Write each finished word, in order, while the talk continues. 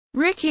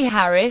Ricky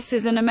Harris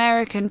is an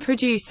American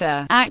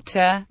producer,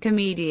 actor,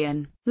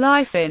 comedian.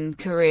 Life and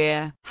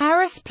career.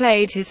 Harris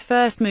played his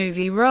first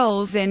movie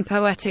roles in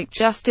Poetic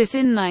Justice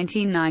in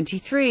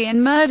 1993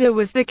 and Murder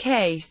Was the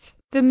Case,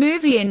 the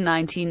movie, in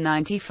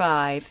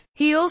 1995.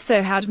 He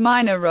also had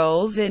minor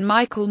roles in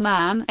Michael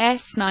Mann's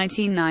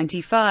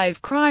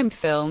 1995 crime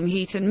film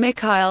Heat and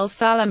Mikhail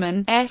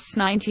Salamon's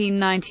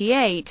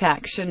 1998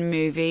 action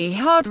movie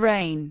Hard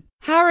Rain.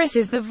 Harris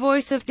is the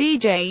voice of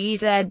DJ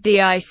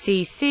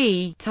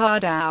EZDICC,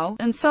 Tardao,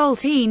 and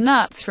Salty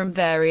Nuts from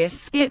various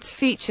skits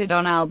featured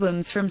on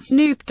albums from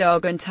Snoop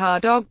Dogg and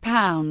Tar Dog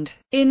Pound.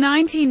 In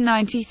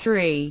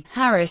 1993,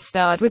 Harris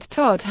starred with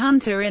Todd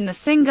Hunter in the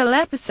single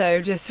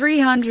episode of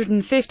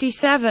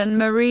 357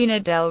 Marina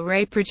Del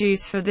Rey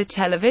produced for the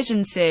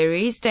television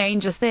series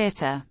Danger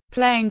Theater,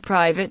 playing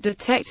private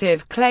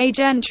detective Clay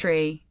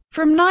Gentry.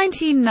 From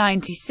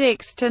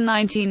 1996 to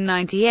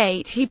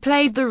 1998 he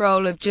played the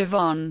role of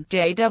Javon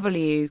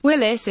J.W.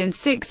 Willis in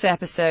 6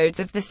 episodes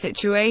of the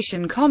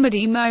situation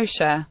comedy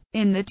Moshe.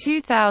 In the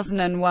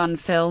 2001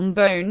 film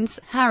Bones,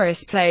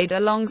 Harris played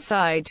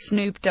alongside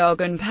Snoop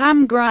Dogg and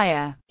Pam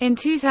Grier. In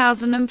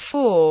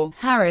 2004,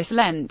 Harris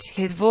lent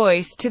his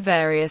voice to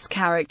various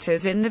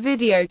characters in the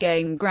video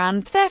game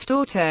Grand Theft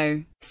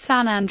Auto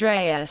San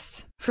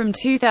Andreas. From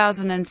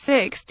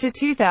 2006 to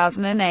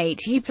 2008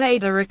 he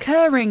played a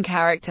recurring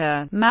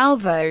character,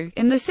 Malvo,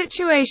 in the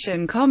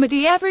situation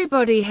comedy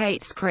Everybody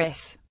Hates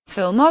Chris.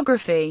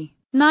 Filmography: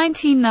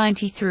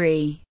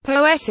 1993,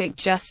 Poetic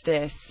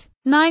Justice.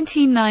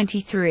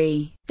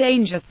 1993,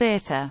 Danger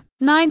Theater.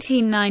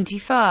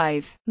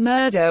 1995,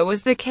 Murder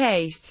Was the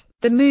Case,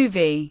 the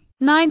movie.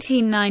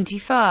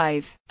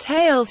 1995,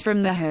 Tales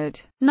from the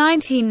Hood.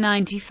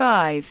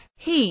 1995,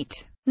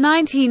 Heat.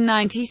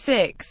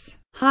 1996,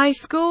 High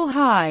School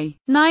High.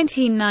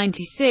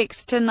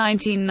 1996 to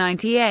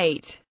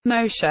 1998,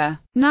 Moshe.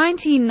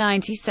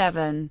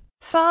 1997,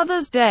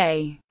 Father's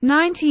Day.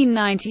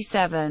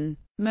 1997,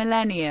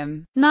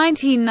 Millennium.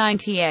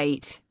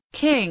 1998,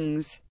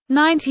 Kings.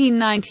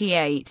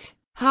 1998,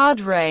 Hard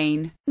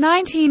Rain.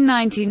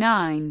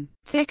 1999,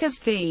 Thick as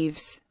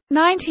Thieves.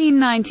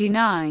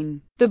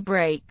 1999, The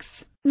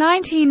Breaks.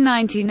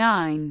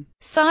 1999,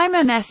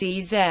 Simon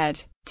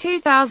S.E.Z.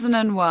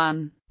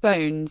 2001,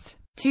 Bones.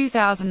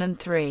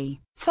 2003,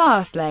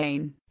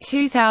 Fastlane.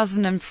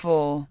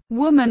 2004,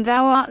 Woman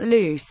Thou Art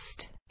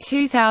Loosed.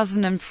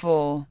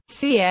 2004,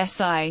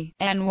 CSI,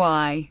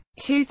 NY.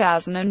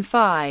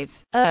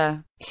 2005,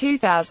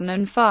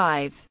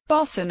 2005,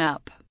 Bossin'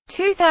 Up.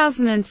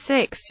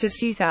 2006 to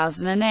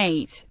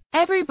 2008,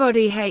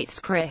 Everybody Hates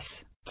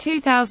Chris.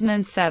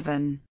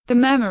 2007, The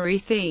Memory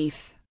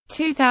Thief.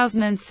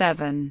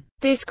 2007,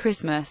 This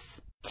Christmas.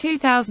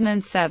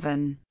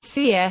 2007,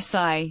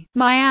 CSI,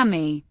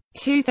 Miami.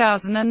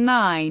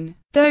 2009,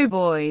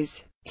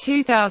 Doughboys.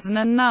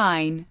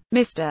 2009,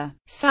 Mr.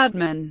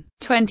 Sadman.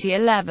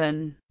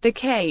 2011, The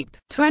Cape.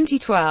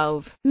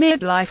 2012,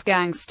 Midlife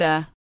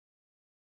Gangster.